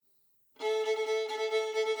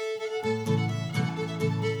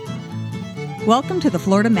Welcome to the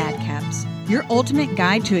Florida Madcaps, your ultimate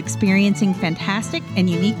guide to experiencing fantastic and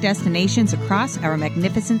unique destinations across our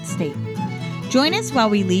magnificent state. Join us while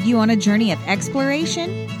we lead you on a journey of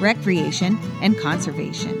exploration, recreation, and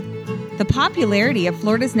conservation. The popularity of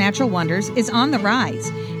Florida's natural wonders is on the rise,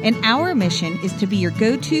 and our mission is to be your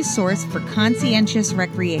go-to source for conscientious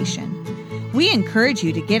recreation. We encourage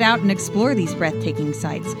you to get out and explore these breathtaking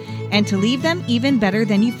sites and to leave them even better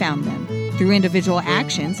than you found them through individual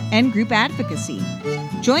actions and group advocacy.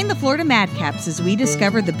 Join the Florida Madcaps as we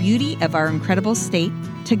discover the beauty of our incredible state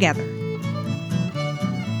together.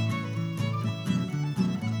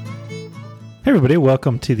 Hey everybody,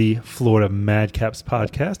 welcome to the Florida Madcaps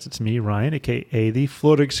podcast. It's me, Ryan, aka the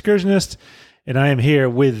Florida Excursionist, and I am here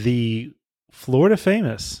with the Florida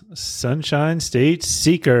famous Sunshine State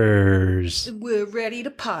Seekers. We're ready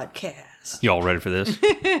to podcast. Y'all ready for this?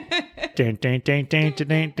 Ding, ding, ding, ding,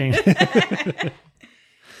 ding, ding.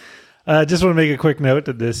 Just want to make a quick note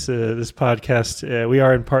that this podcast, we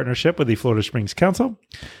are in partnership with the Florida Springs Council.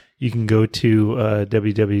 You can go to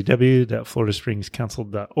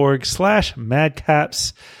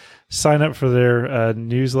www.floridaspringscouncil.org/madcaps, sign up for their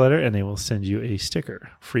newsletter, and they will send you a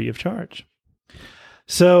sticker free of charge.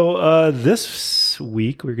 So this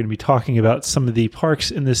week, we're going to be talking about some of the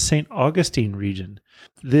parks in the St. Augustine region.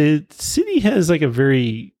 The city has like a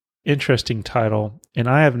very interesting title, and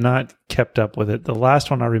I have not kept up with it. The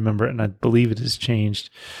last one I remember, and I believe it has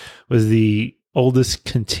changed, was the oldest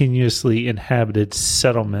continuously inhabited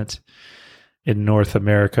settlement in North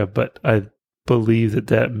America, but I believe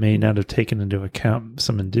that may not have taken into account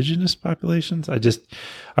some indigenous populations. I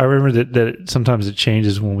remember that sometimes it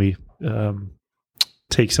changes when we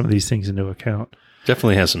take some of these things into account.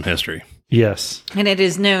 Definitely has some history. Yes. And it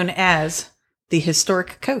is known as the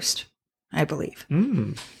Historic Coast, I believe.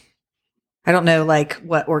 I don't know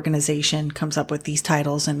what organization comes up with these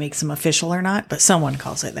titles and makes them official or not, but someone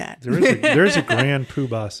calls it that. There's a grand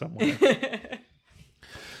poobah somewhere.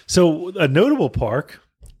 So a notable park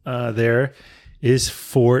there is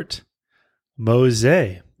Fort Mose,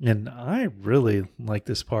 and I really like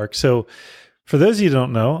this park. So for those of you who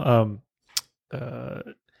don't know,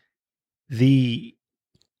 the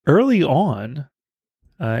early on,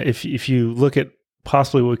 if you look at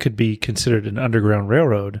possibly what could be considered an underground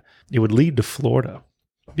railroad, it would lead to Florida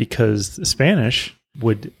because the Spanish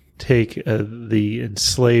would take the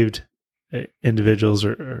enslaved individuals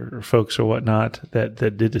or folks or whatnot that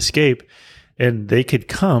did escape, and they could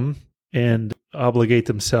come and obligate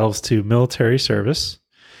themselves to military service.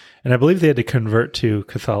 And I believe they had to convert to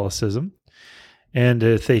Catholicism. And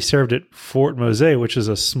if they served at Fort Mose, which is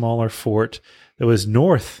a smaller fort that was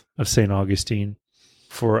north of St. Augustine,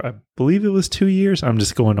 for I believe it was 2 years. I'm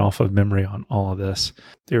just going off of memory on all of this.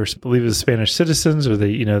 They were, I believe, it was Spanish citizens, or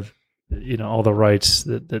they, all the rights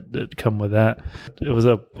that come with that. It was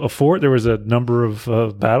a fort. There was a number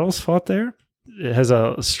of battles fought there. It has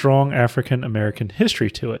a strong African American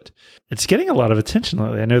history to it. It's getting a lot of attention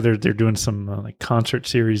lately. I know they're doing some concert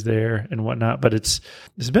series there and whatnot, but it's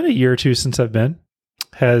been a year or two since I've been.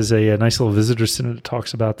 Has a nice little visitor center that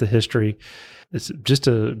talks about the history. It's just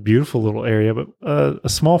a beautiful little area, but a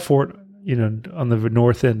small fort, on the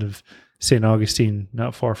north end of St. Augustine,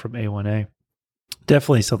 not far from A1A.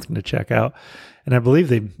 Definitely something to check out. And I believe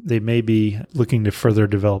they may be looking to further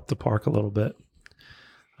develop the park a little bit,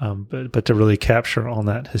 but to really capture on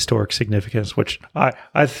that historic significance, which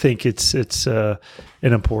I think it's an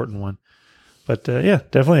important one. But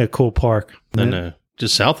definitely a cool park. And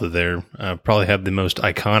just south of there, probably have the most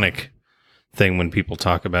iconic thing when people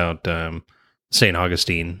talk about St.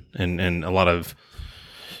 Augustine, and a lot of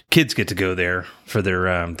kids get to go there for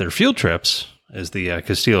their field trips, is the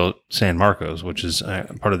Castillo San Marcos, which is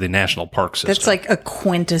part of the National Park System. That's like a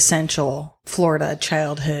quintessential Florida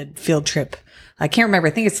childhood field trip. I can't remember.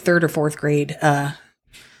 I think it's 3rd or 4th grade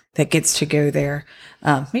that gets to go there.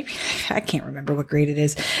 Maybe I can't remember what grade it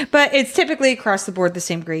is, but it's typically across the board. The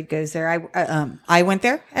same grade goes there. I went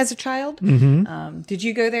there as a child. Mm-hmm. Did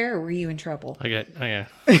you go there, or were you in trouble? I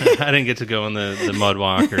didn't get to go on the mud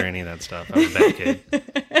walk or any of that stuff. I was a bad kid.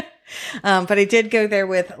 But I did go there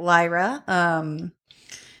with Lyra.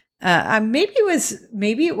 Maybe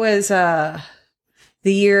it was the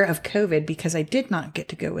year of COVID, because I did not get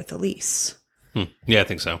to go with Elise. Yeah, I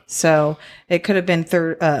think so. So it could have been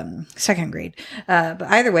 2nd grade. But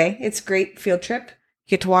either way, it's a great field trip.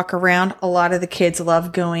 You get to walk around. A lot of the kids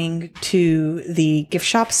love going to the gift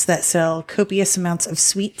shops that sell copious amounts of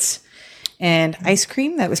sweets and ice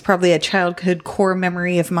cream. That was probably a childhood core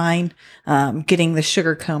memory of mine, getting the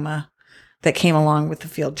sugar coma that came along with the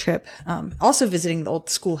field trip. Also visiting the old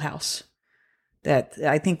schoolhouse that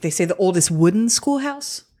I think they say the oldest wooden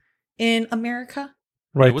schoolhouse in America.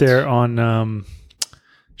 Right there on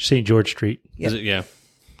St. George Street. Yep. Is it, yeah.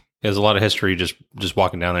 There's a lot of history just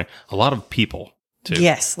walking down there. A lot of people too.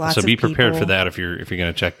 Yes, lots of So be prepared people. for that if you're going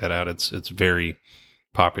to check that out. It's very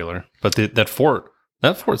popular. But that fort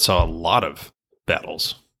saw a lot of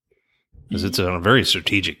battles because it's on a very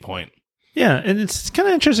strategic point. Yeah, and it's kind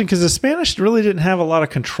of interesting because the Spanish really didn't have a lot of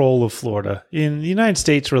control of Florida. In the United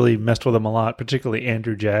States, really messed with them a lot, particularly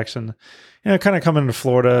Andrew Jackson. Kind of coming to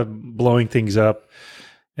Florida, blowing things up,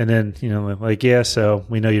 and then like, yeah, so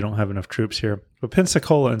we know you don't have enough troops here. But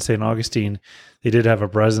Pensacola and St. Augustine, they did have a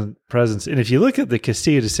presence. And if you look at the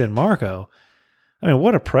Castillo de San Marco, I mean,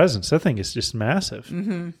 what a presence! That thing is just massive.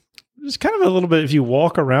 Mm-hmm. It's kind of a little bit if you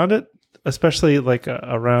walk around it, especially like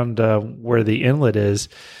around where the inlet is.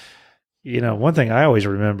 One thing I always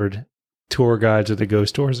remembered, tour guides or the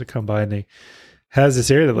ghost tours that come by, and they has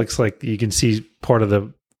this area that looks like you can see part of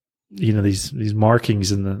the, these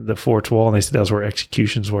markings in the fort's wall, and they said that was where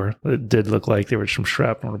executions were. It did look like there were some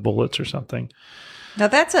shrapnel or bullets or something. Now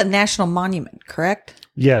that's a national monument, correct?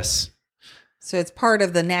 Yes. So it's part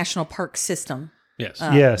of the national park system. Yes.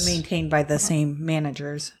 Yes. Maintained by the same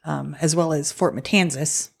managers, as well as Fort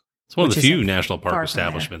Matanzas. It's one of which the isn't few national far park from there.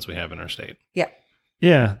 establishments we have in our state. Yeah.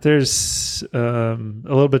 Yeah, there's a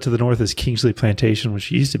little bit to the north is Kingsley Plantation, which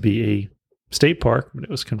used to be a state park, but it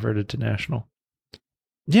was converted to national.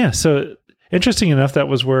 Yeah, so interesting enough, that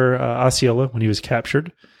was where Osceola, when he was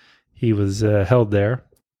captured, he was held there,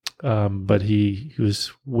 but he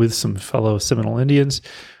was with some fellow Seminole Indians,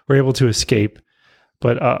 were able to escape,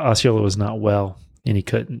 but Osceola was not well, and he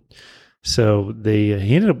couldn't. So he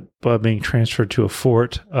ended up being transferred to a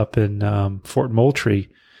fort up in Fort Moultrie,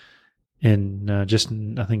 in just,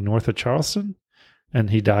 I think, north of Charleston,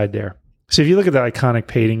 and he died there. So if you look at the iconic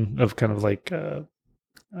painting of kind of like,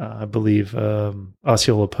 I believe,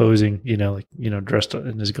 Osceola posing, dressed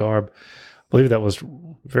in his garb, I believe that was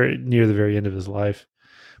very near the very end of his life.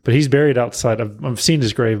 But he's buried outside. I've seen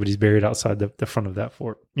his grave, but he's buried outside the front of that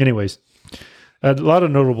fort. Anyways, a lot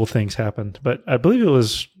of notable things happened, but I believe it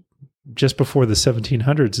was just before the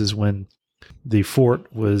 1700s is when the fort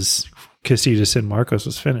Castillo de San Marcos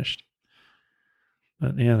was finished.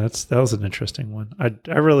 But yeah, that was an interesting one.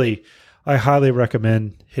 I highly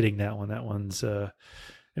recommend hitting that one. That one's, and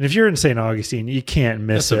if you're in St. Augustine, you can't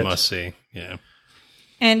miss it. That's a must see. Yeah.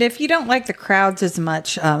 And if you don't like the crowds as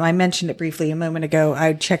much, I mentioned it briefly a moment ago,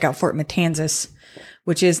 I'd check out Fort Matanzas,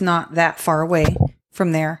 which is not that far away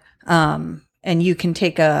from there. And you can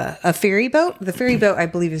take a ferry boat. The ferry boat, I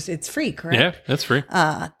believe, it's free, correct? Yeah, that's free.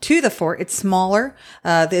 To the fort. It's smaller.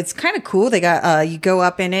 It's kind of cool. They got, you go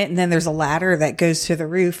up in it, and then there's a ladder that goes to the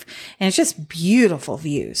roof, and it's just beautiful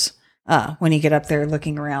views when you get up there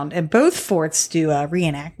looking around. And both forts do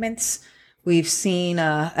reenactments. We've seen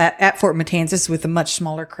at Fort Matanzas with a much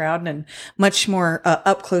smaller crowd and much more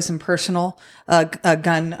up close and personal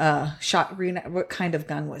gun shot. What kind of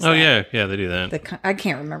gun was that? Oh, yeah, they do that. I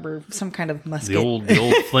can't remember. Some kind of musket. The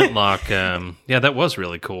old flintlock. Yeah, that was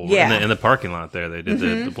really cool. Yeah. In the parking lot there, they did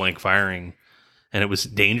the blank firing, and it was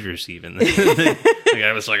dangerous even. The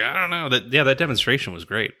guy was like, I don't know. That demonstration was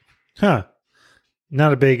great. Huh.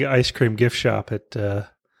 Not a big ice cream gift shop at the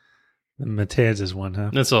Matanzas one,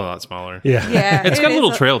 huh? It's a lot smaller. Yeah. Yeah. It's got a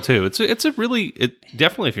little trail too. It's definitely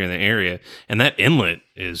if you're in the area, and that inlet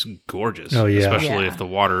is gorgeous. Oh, yeah. Especially Yeah. if the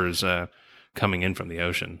water is coming in from the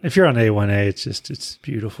ocean. If you're on A1A, it's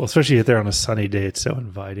beautiful. Especially if they're on a sunny day, it's so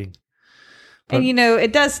inviting. And,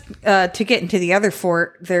 it does, to get into the other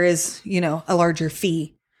fort, there is, a larger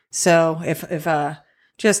fee. So if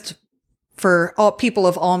just for all people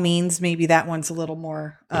of all means, maybe that one's a little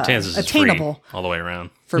more Matanzas attainable is free all the way around.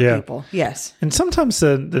 for Yeah. people. Yes. And sometimes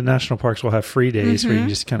the national parks will have free days where you can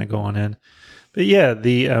just kind of go on in. But yeah,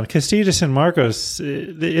 the Castillo de San Marcos,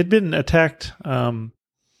 it had been attacked once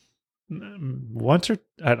or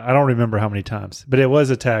I don't remember how many times, but it was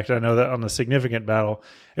attacked. I know that on a significant battle,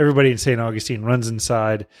 everybody in St. Augustine runs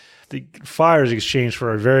inside. The fires exchanged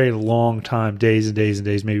for a very long time, days and days and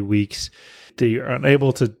days, maybe weeks. They are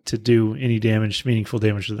unable to do any meaningful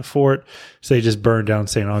damage to the fort. So they just burn down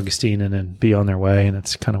St. Augustine and then be on their way. And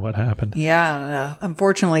that's kind of what happened. Yeah.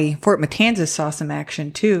 Unfortunately, Fort Matanzas saw some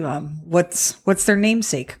action too. What's their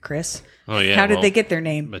namesake, Chris? Oh yeah. How did they get their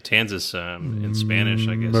name? Matanzas in Spanish,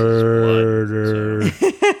 I guess. Murder. Is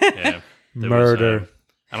blood, so, yeah. There Murder. Was,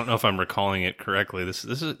 I don't know if I'm recalling it correctly. This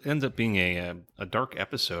ends up being a dark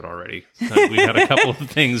episode already. We had a couple of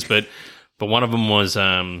things, but one of them was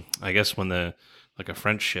I guess when a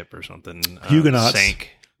French ship or something Huguenots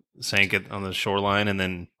sank it on the shoreline, and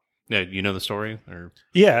then you know the story or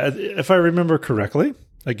Yeah, if I remember correctly,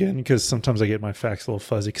 again, because sometimes I get my facts a little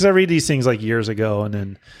fuzzy because I read these things like years ago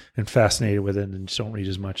and fascinated with it and just don't read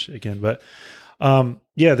as much again. But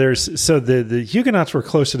the Huguenots were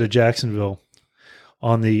closer to Jacksonville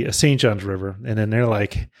on the St. Johns River, and then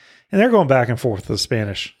they're going back and forth with the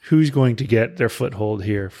Spanish. Who's going to get their foothold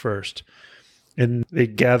here first? And they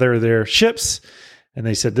gather their ships, and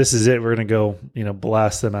they said, "This is it. We're going to go,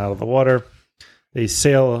 blast them out of the water." They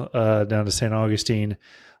sail down to St. Augustine.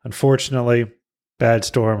 Unfortunately, bad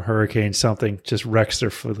storm, hurricane, something just wrecks their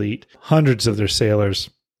fleet. Hundreds of their sailors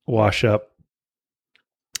wash up,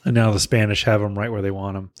 and now the Spanish have them right where they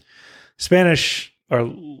want them. Spanish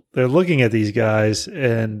they're looking at these guys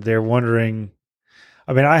and they're wondering.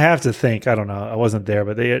 I mean, I have to think. I don't know. I wasn't there,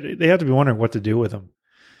 but they have to be wondering what to do with them.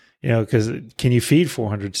 Because can you feed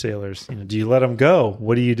 400 sailors? Do you let them go?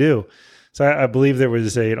 What do you do? So I believe there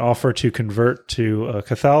was an offer to convert to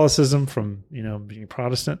Catholicism from being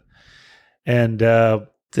Protestant. And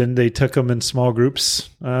then they took them in small groups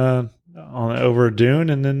over a dune,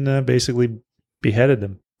 and then basically beheaded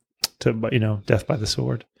them to death by the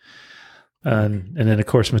sword. And then of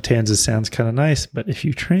course Matanzas sounds kind of nice, but if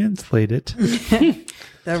you translate it,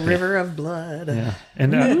 the river of blood.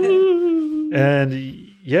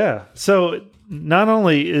 Yeah, so not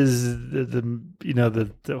only is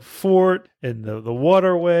the fort and the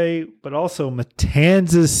waterway, but also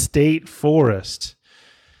Matanzas State Forest.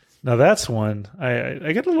 Now that's one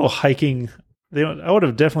I got a little hiking. I would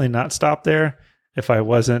have definitely not stopped there if I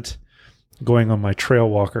wasn't going on my trail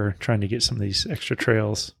walker trying to get some of these extra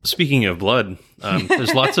trails. Speaking of blood,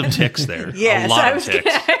 there's lots of ticks there. Yes, a lot of ticks.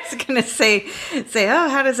 I was going to say,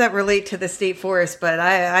 how does that relate to the state forest? But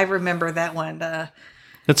I remember that one.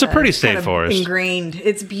 It's a pretty state forest. Ingrained.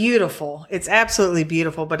 It's beautiful. It's absolutely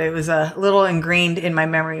beautiful, but it was a little ingrained in my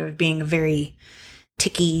memory of being very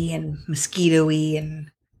ticky and mosquito-y. And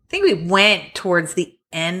I think we went towards the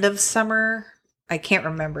end of summer. I can't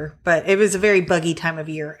remember, but it was a very buggy time of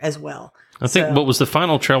year as well. I think what was the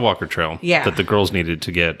final Trail Walker Trail that the girls needed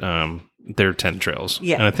to get their tent trails.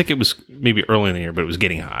 Yeah. And I think it was maybe early in the year, but it was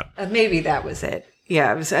getting hot. Maybe that was it.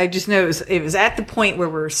 Yeah, it was. I just know it was at the point where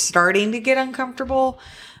we're starting to get uncomfortable,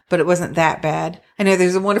 but it wasn't that bad. I know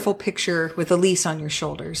there's a wonderful picture with Elise on your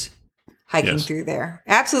shoulders hiking through there.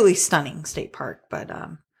 Absolutely stunning state park, but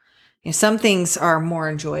some things are more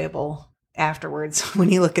enjoyable afterwards when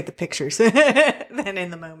you look at the pictures than in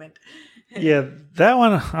the moment. Yeah, that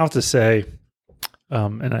one I have to say,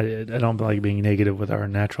 and I don't like being negative with our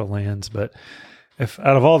natural lands, but if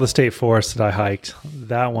out of all the state forests that I hiked,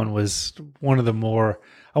 that one was one of the more.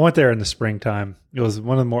 I went there in the springtime. It was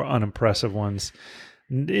one of the more unimpressive ones.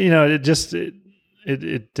 The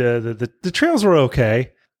trails were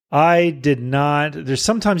okay. I did not. There's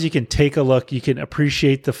sometimes you can take a look, you can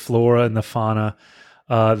appreciate the flora and the fauna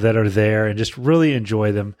that are there and just really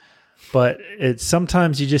enjoy them. But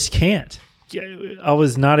sometimes you just can't. I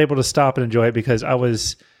was not able to stop and enjoy it because I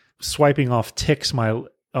was swiping off ticks. I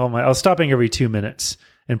was stopping every 2 minutes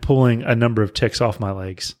and pulling a number of ticks off my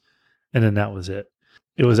legs, and then that was it.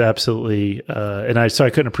 It was absolutely, so I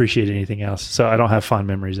couldn't appreciate anything else. So I don't have fond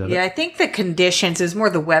memories of it. Yeah, I think the conditions is more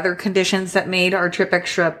the weather conditions that made our trip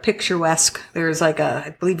extra picturesque. There's I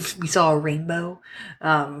believe we saw a rainbow.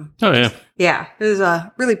 Yeah, it was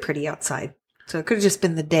really pretty outside. So it could have just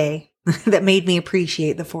been the day that made me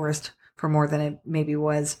appreciate the forest for more than it maybe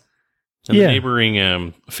was. And the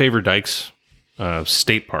neighboring Favor Dykes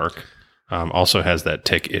State Park also has that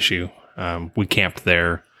tick issue. We camped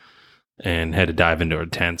there and had to dive into our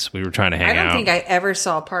tents. We were trying to hang out. I don't think I ever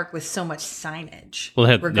saw a park with so much signage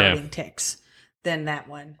regarding ticks than that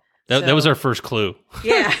one. That was our first clue.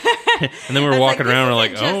 Yeah. And then we were walking around and we're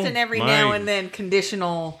like, just an every now and then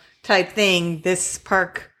conditional type thing. This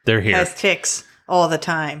park has ticks all the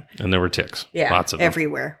time. And there were ticks. Yeah. Lots of them.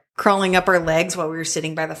 Everywhere. Crawling up our legs while we were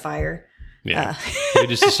sitting by the fire. Yeah. We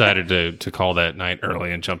just decided to call that night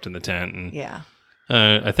early and jumped in the tent. And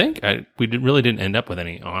I think we really didn't end up with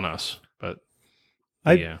any on us, but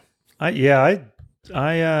I did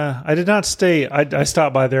not stay. I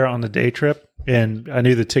stopped by there on the day trip, and I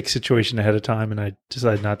knew the tick situation ahead of time, and I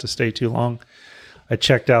decided not to stay too long. I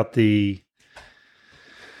checked out the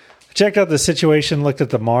situation, looked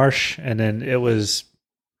at the marsh, and then it was,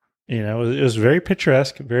 it was very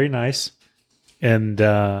picturesque, very nice. And,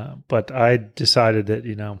 but I decided that,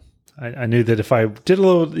 I knew that if I did a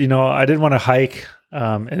little, I didn't want to hike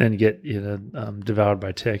and then get devoured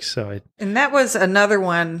by ticks. So And that was another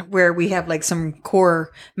one where we have like some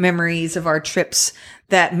core memories of our trips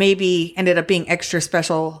that maybe ended up being extra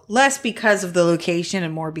special, less because of the location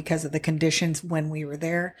and more because of the conditions when we were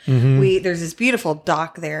there. There's this beautiful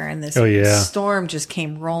dock there, and this storm just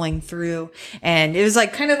came rolling through, and it was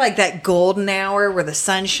like kind of like that golden hour where the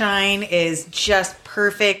sunshine is just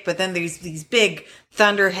perfect, but then there's these big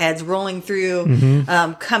thunderheads rolling through,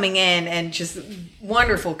 coming in, and just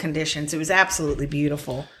wonderful conditions. It was absolutely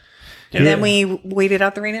beautiful. And then we waited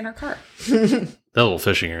out the rain in our car. That little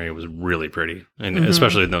fishing area was really pretty, and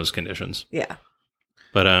especially in those conditions. Yeah.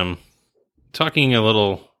 But talking a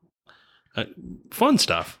little fun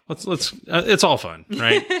stuff. Let's it's all fun,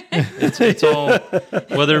 right? it's all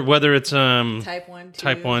whether it's Type 1,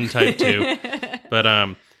 Type 2.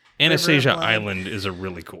 But Anastasia Island is a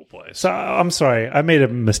really cool place. So I'm sorry, I made a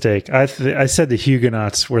mistake. I said the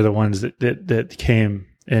Huguenots were the ones that came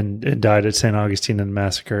and died at St. Augustine in the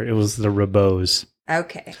massacre. It was the Ribaults.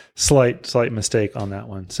 Okay. Slight mistake on that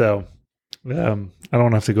one. So I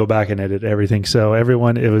don't have to go back and edit everything. So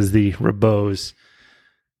everyone, it was the Ribaults.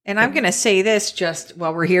 And I'm going to say this just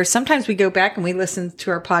while we're here. Sometimes we go back and we listen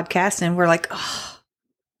to our podcast and we're like, oh,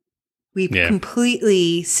 we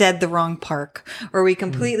completely said the wrong park, or we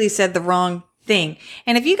completely said the wrong thing.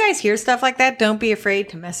 And if you guys hear stuff like that, don't be afraid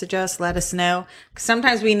to message us. Let us know.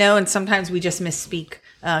 Sometimes we know, and sometimes we just misspeak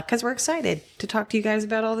because we're excited to talk to you guys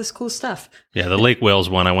about all this cool stuff. Yeah, the Lake Wales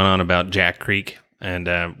one, I went on about Jack Creek and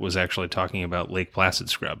was actually talking about Lake Placid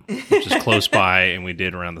Scrub, which is close by, and we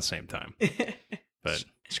did around the same time. But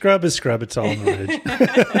Scrub is scrub. It's all in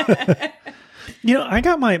the ridge. I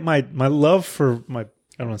got my love for I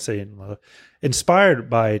don't want to say love,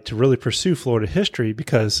 inspired to really pursue Florida history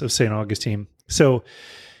because of St. Augustine. So,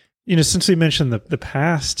 since we mentioned the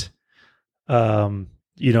past,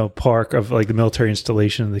 park of like the military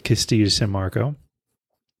installation, the Castillo de San Marco,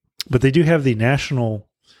 but they do have the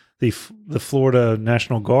the Florida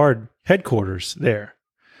National Guard headquarters there.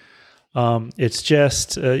 It's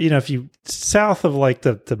just, if you south of like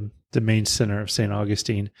the main center of St.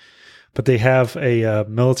 Augustine, but they have a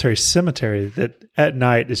military cemetery that at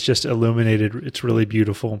night is just illuminated. It's really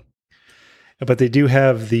beautiful. But they do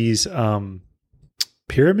have these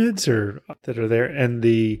pyramids that are there, and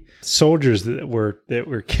the soldiers that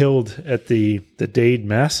were killed at the Dade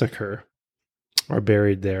massacre are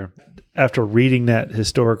buried there. After reading that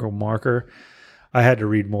historical marker, I had to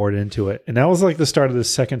read more into it. And that was like the start of the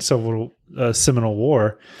Second Seminole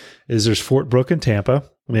War. There's Fort Brooke in Tampa.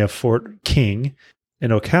 We have Fort King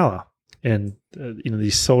in Ocala. And,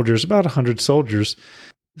 these soldiers, about 100 soldiers,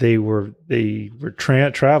 they were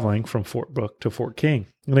traveling from Fort Brooke to Fort King.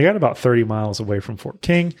 And they got about 30 miles away from Fort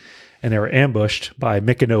King, and they were ambushed by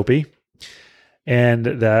Micanopy. And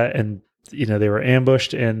they were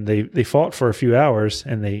ambushed, and they fought for a few hours,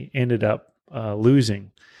 and they ended up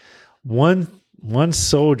losing. One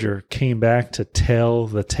soldier came back to tell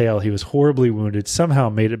the tale. He was horribly wounded, somehow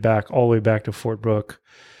made it back all the way back to Fort Brooke,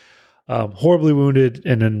 horribly wounded,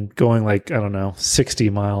 and then going 60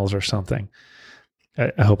 miles or something.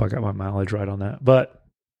 I hope I got my mileage right on that. But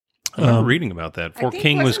I remember reading about that. Fort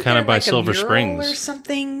King was kind of by Silver Springs or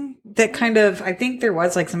something that kind of, I think there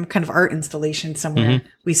was like some kind of art installation somewhere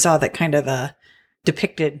we saw that kind of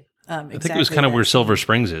depicted. I think it was kind of where Silver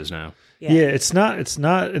Springs is now. Yeah, it's not,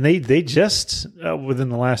 and they just within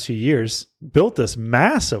the last few years built this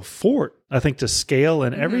massive fort, I think, to scale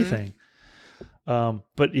and everything.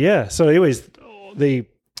 But yeah, so anyways,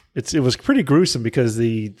 it was pretty gruesome because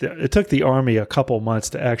it took the army a couple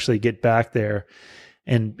months to actually get back there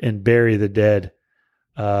and bury the dead,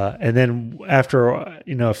 and then after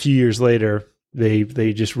a few years later,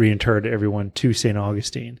 they just reinterred everyone to St.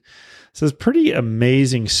 Augustine. So it's a pretty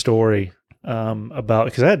amazing story.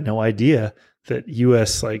 Because I had no idea that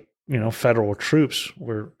U.S. federal troops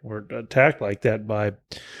were attacked like that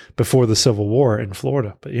before the Civil War in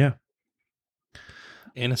Florida. But yeah,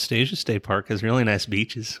 Anastasia State Park has really nice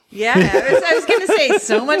beaches. Yeah, I was going to say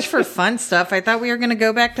so much for fun stuff. I thought we were going to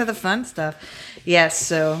go back to the fun stuff. Yes.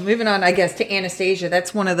 So moving on, I guess, to Anastasia.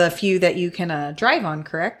 That's one of the few that you can drive on,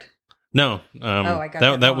 correct? No, I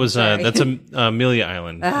got that was that's Amelia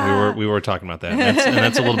Island. We were talking about that, and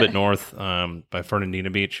that's a little bit north by Fernandina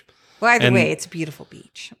Beach. Well, either way, it's a beautiful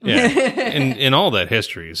beach. Yeah, and all that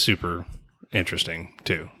history is super interesting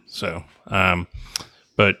too. So,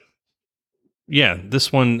 but yeah,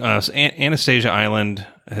 this one, Anastasia Island,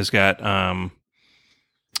 has got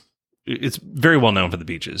it's very well known for the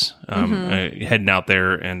beaches. Heading out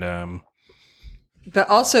there and. But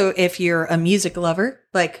also, if you're a music lover,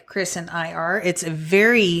 like Chris and I are, it's a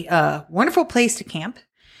very wonderful place to camp.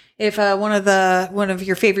 if one of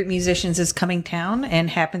your favorite musicians is coming town and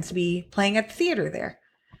happens to be playing at the theater there.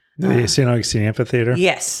 The St. Augustine Amphitheater?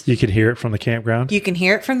 Yes. You can hear it from the campground? You can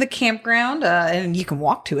hear it from the campground, and you can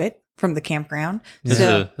walk to it from the campground.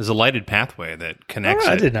 There's a lighted pathway that connects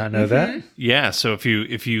I it. did not know that. Yeah, so if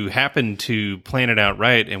you happen to plan it out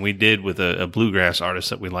right, and we did with a bluegrass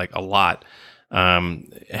artist that we like a lot,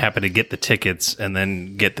 happen to get the tickets and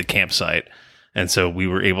then get the campsite. And so we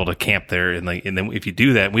were able to camp there, and then if you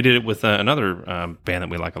do that, we did it with another band that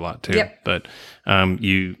we like a lot too. Yep. But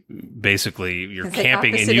you're It's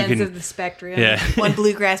camping, like and you ends can of the spectrum. Yeah. One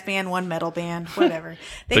bluegrass band, one metal band, whatever.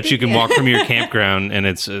 but you can walk from your campground, and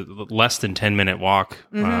it's a less than 10-minute walk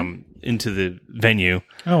into the venue.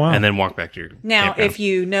 Oh, wow. And then walk back to your Now, campground. if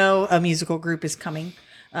you know a musical group is coming,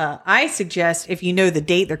 I suggest if you know the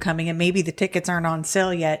date they're coming and maybe the tickets aren't on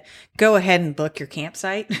sale yet, go ahead and book your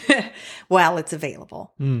campsite while it's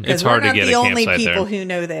available. It's hard to get the a only campsite people there. who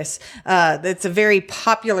know this. It's a very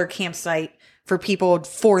popular campsite for people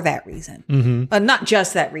for that reason. Not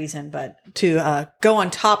just that reason, but to go on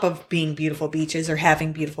top of being beautiful beaches or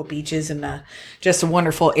having beautiful beaches and just a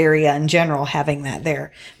wonderful area in general. Having that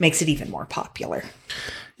there makes it even more popular.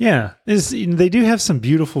 Yeah. They do have some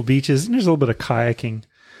beautiful beaches, and there's a little bit of kayaking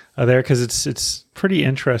there because it's pretty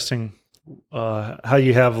interesting how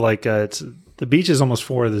you have the beach is almost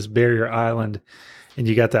for this barrier island, and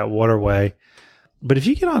you got that waterway. But if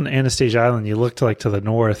you get on Anastasia Island, you look to the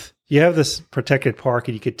north, you have this protected park,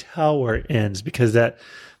 and you could tell where it ends because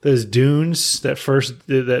those dunes, first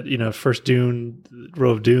dune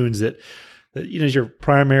row of dunes that is your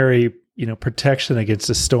primary protection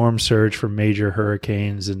against a storm surge from major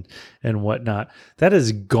hurricanes and whatnot. That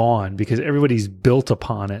is gone because everybody's built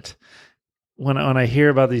upon it. When I hear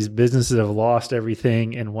about these businesses that have lost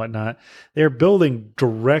everything and whatnot, they're building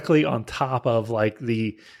directly on top of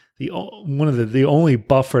the only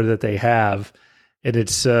buffer that they have. And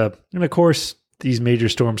it's, and of course these major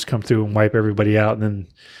storms come through and wipe everybody out. And then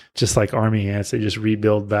just like army ants, they just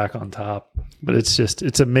rebuild back on top. But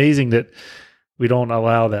it's amazing that we don't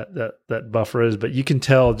allow that buffer is, but you can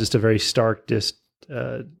tell just a very stark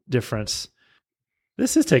difference.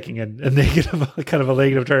 This is taking a negative, kind of a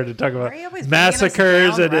negative turn to talk about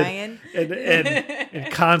massacres and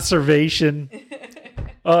conservation.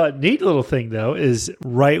 Neat little thing though is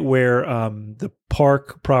right where the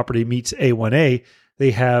park property meets A1A,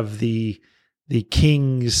 they have the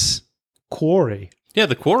King's Quarry. Yeah,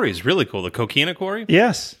 the quarry is really cool. The Coquina Quarry.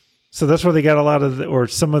 Yes. So that's where they got a lot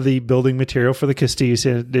of some of the building material for the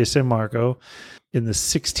Castillo de San Marco in the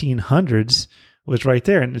 1600s was right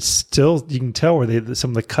there. And it's still, you can tell where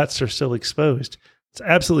some of the cuts are still exposed. It's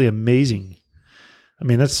absolutely amazing. I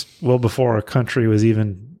mean, that's well before our country was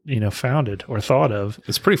even, founded or thought of.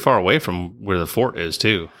 It's pretty far away from where the fort is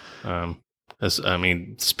too.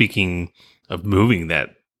 Speaking of moving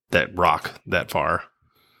that rock that far.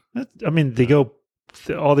 They go,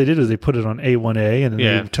 all they did was they put it on A1A and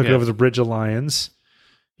then they took it over the Bridge of Lions.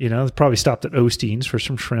 They probably stopped at Osteen's for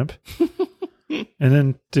some shrimp.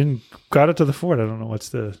 And then got it to the fort. I don't know what's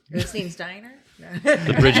the Osteen's Diner.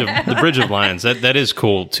 the Bridge of Lions. That is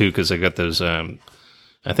cool too because they got those.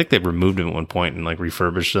 I think they removed them at one point and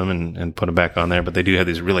refurbished them and put them back on there. But they do have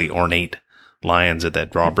these really ornate lions at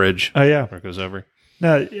that drawbridge. Oh yeah, where it goes over.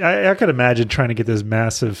 Now I could imagine trying to get this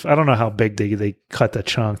massive. I don't know how big they cut the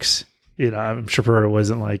chunks. I'm sure it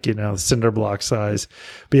wasn't cinder block size,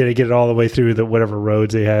 but you had to get it all the way through whatever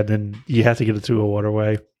roads they had, and you have to get it through a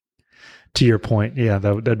waterway. To your point, yeah,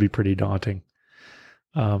 that'd be pretty daunting.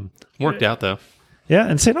 Worked out though. Yeah,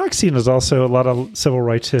 and St. Augustine is also a lot of civil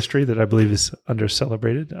rights history that I believe is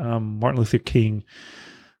under-celebrated. Martin Luther King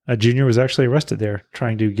Jr. was actually arrested there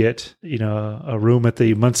trying to get a room at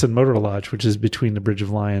the Munson Motor Lodge, which is between the Bridge of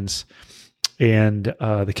Lions and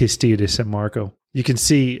the Castillo de San Marco. You can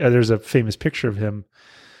see there's a famous picture of him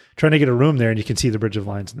trying to get a room there, and you can see the Bridge of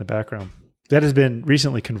Lions in the background. That has been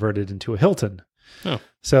recently converted into a Hilton. Oh.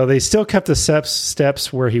 So they still kept the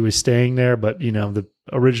steps where he was staying there, but the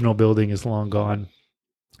original building is long gone.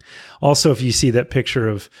 Also, if you see that picture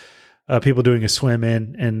of people doing a swim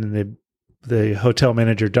in and the hotel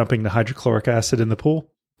manager dumping the hydrochloric acid in the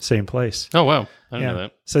pool, same place. Oh wow, I didn't know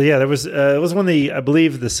that. So yeah, there was it was when I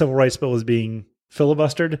believe the civil rights bill was being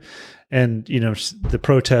filibustered, and the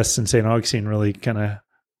protests in St. Augustine really kind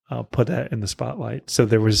of put that in the spotlight. So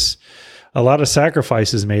there was a lot of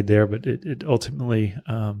sacrifices made there, but it ultimately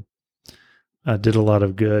did a lot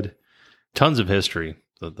of good. Tons of history,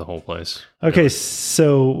 the whole place. Okay,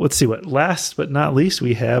 so let's see what last but not least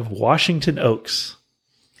we have Washington Oaks.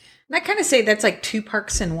 And I kind of say that's like two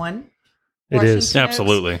parks in one. It is.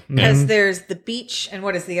 Absolutely. Because there's the beach, and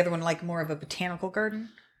what is the other one, more of a botanical garden?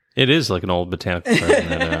 It is like an old botanical garden.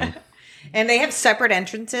 That, And they have separate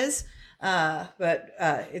entrances, but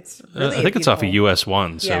it's really I think it's off of US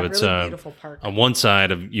 1. So yeah, it's really beautiful park. on one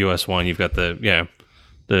side of US 1, you've got the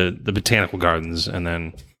botanical gardens, and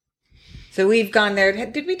then So we've gone there.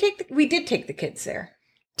 Did we take we did take the kids there.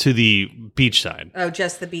 to the beach side. Oh,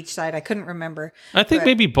 just the beach side. I couldn't remember. I think But-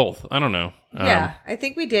 maybe both. I don't know. Yeah, I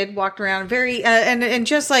think we did. Walked around very, and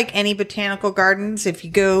just like any botanical gardens, if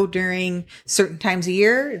you go during certain times of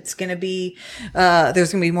year, it's going to be,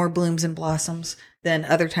 there's going to be more blooms and blossoms than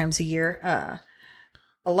other times of year.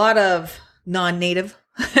 A lot of non-native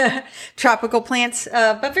tropical plants,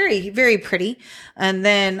 but very, very pretty. And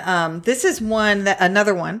then, this is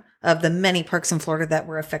another one of the many parks in Florida that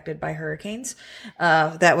were affected by hurricanes,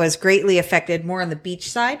 that was greatly affected more on the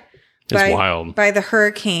beach side. It's wild. By the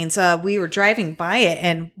hurricanes. We were driving by it,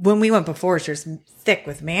 and when we went before, it's just thick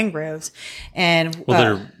with mangroves. And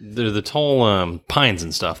Well, they're the tall pines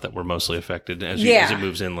and stuff that were mostly affected as it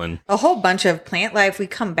moves inland. a whole bunch of plant life. We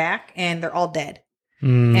come back, and they're all dead.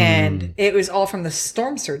 Mm. And it was all from the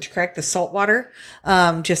storm surge, correct? The salt water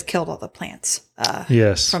just killed all the plants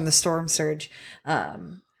Yes. from the storm surge.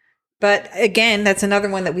 But again, that's another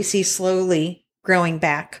one that we see slowly growing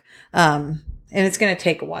back. And it's going to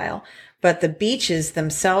take a while. But the beaches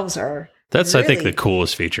themselves are That's really, I think the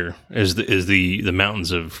coolest feature is the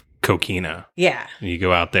mountains of Coquina. yeah. And you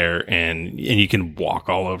go out there and you can walk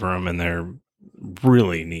all over them, and they're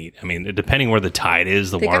really neat. I mean, depending where the tide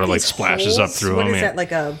is, the They got water like these splashes up holes. through What them. is that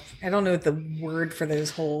like I don't know what the word for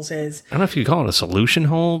those holes is. I don't know if you call it a solution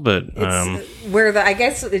hole, but It's where I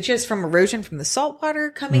guess it's just from erosion from the salt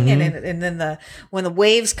water coming in, and then when the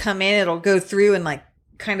waves come in, it'll go through and like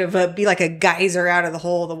kind of be like a geyser out of the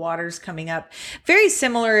hole. The water's coming up. Very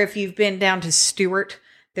similar if you've been down to Stewart.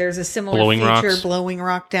 There's a similar Blowing feature, Rocks. Blowing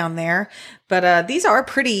Rock down there. But these are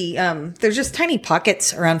pretty, there's just tiny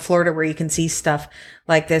pockets around Florida where you can see stuff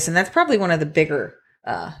like this. And that's probably one of the bigger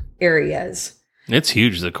areas. it's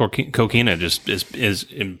huge. The Coquina just is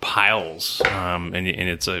in piles, and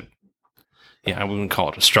it's I wouldn't call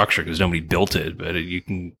it a structure because nobody built it, but you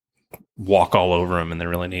can walk all over them, and they're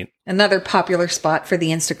really neat. Another popular spot for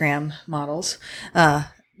the Instagram models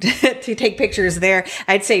to take pictures there.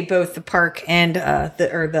 I'd say both the park and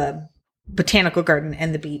the botanical garden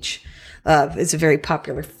and the beach is a very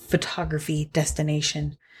popular photography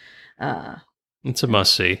destination. It's a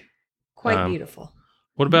must see. Quite beautiful.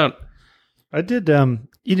 What about I did.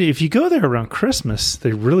 If you go there around Christmas,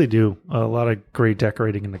 they really do a lot of great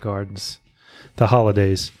decorating in the gardens. The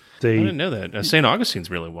holidays. I didn't know that. St.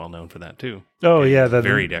 Augustine's really well known for that too. Oh, yeah.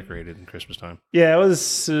 Very decorated in Christmas time. Yeah, it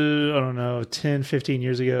was, I don't know, 10, 15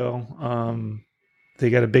 years ago. They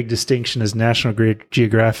got a big distinction as National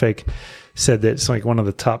Geographic said that it's like one of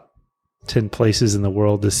the top 10 places in the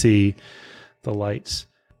world to see the lights.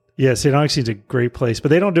 Yeah, St. Augustine's a great place, but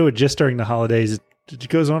they don't do it just during the holidays. It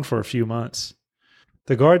goes on for a few months.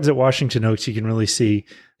 The gardens at Washington Oaks, you can really see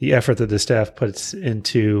the effort that the staff put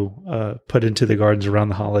into the gardens around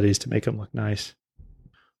the holidays to make them look nice.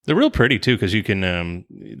 They're real pretty too because you can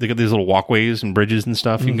they got these little walkways and bridges and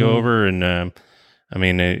stuff you can go over, and I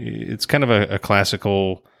mean it's kind of a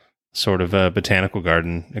classical sort of botanical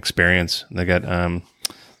garden experience. They got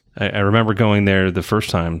I remember going there the first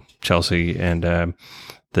time, Chelsea, and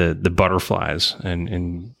the butterflies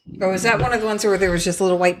and Oh, is that one of the ones where there was just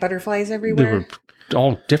little white butterflies everywhere? there were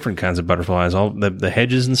all different kinds of butterflies, all the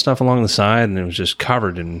hedges and stuff along the side, and it was just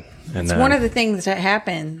covered in. And It's one of the things that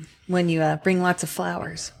happen when you bring lots of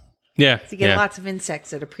flowers. yeah, You get lots of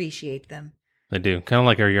insects that appreciate them. they do, kind of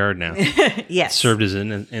like our yard now. Yes. Served as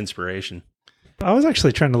an inspiration. I was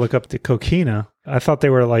actually trying to look up the Coquina. I thought they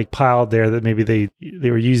were like piled there, that maybe they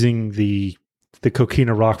were using the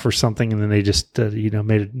Coquina rock for something, and then they just made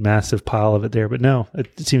a massive pile of it there. But no,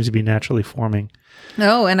 it seems to be naturally forming.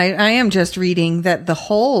 No, and I am just reading that the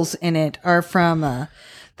holes in it are from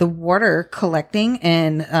the water collecting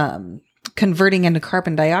and converting into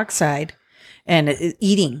carbon dioxide and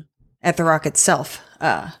eating at the rock itself.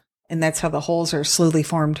 And that's how the holes are slowly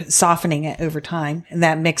formed, softening it over time. And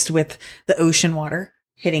that mixed with the ocean water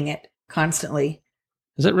hitting it constantly.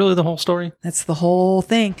 Is that really the whole story? That's the whole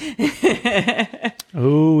thing.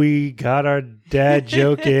 Oh, we got our dad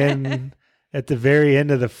joke in at the very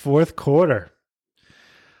end of the fourth quarter.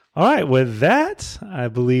 All right, with that, I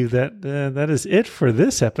believe that that is it for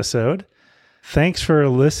this episode. Thanks for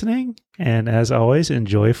listening, and as always,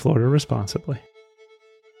 enjoy Florida responsibly.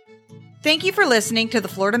 Thank you for listening to the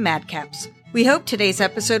Florida Madcaps. We hope today's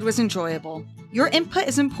episode was enjoyable. Your input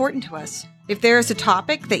is important to us. If there is a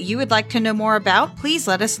topic that you would like to know more about, please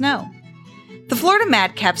let us know. The Florida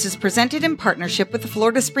Madcaps is presented in partnership with the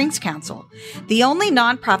Florida Springs Council, the only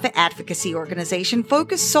nonprofit advocacy organization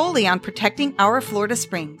focused solely on protecting our Florida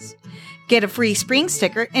Springs. Get a free spring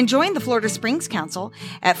sticker and join the Florida Springs Council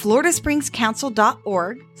at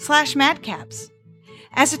floridaspringscouncil.org/madcaps.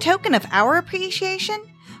 As a token of our appreciation,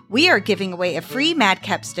 we are giving away a free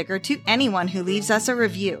Madcap sticker to anyone who leaves us a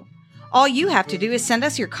review. All you have to do is send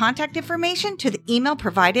us your contact information to the email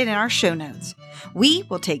provided in our show notes. We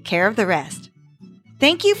will take care of the rest.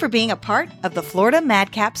 Thank you for being a part of the Florida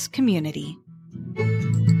Madcaps community.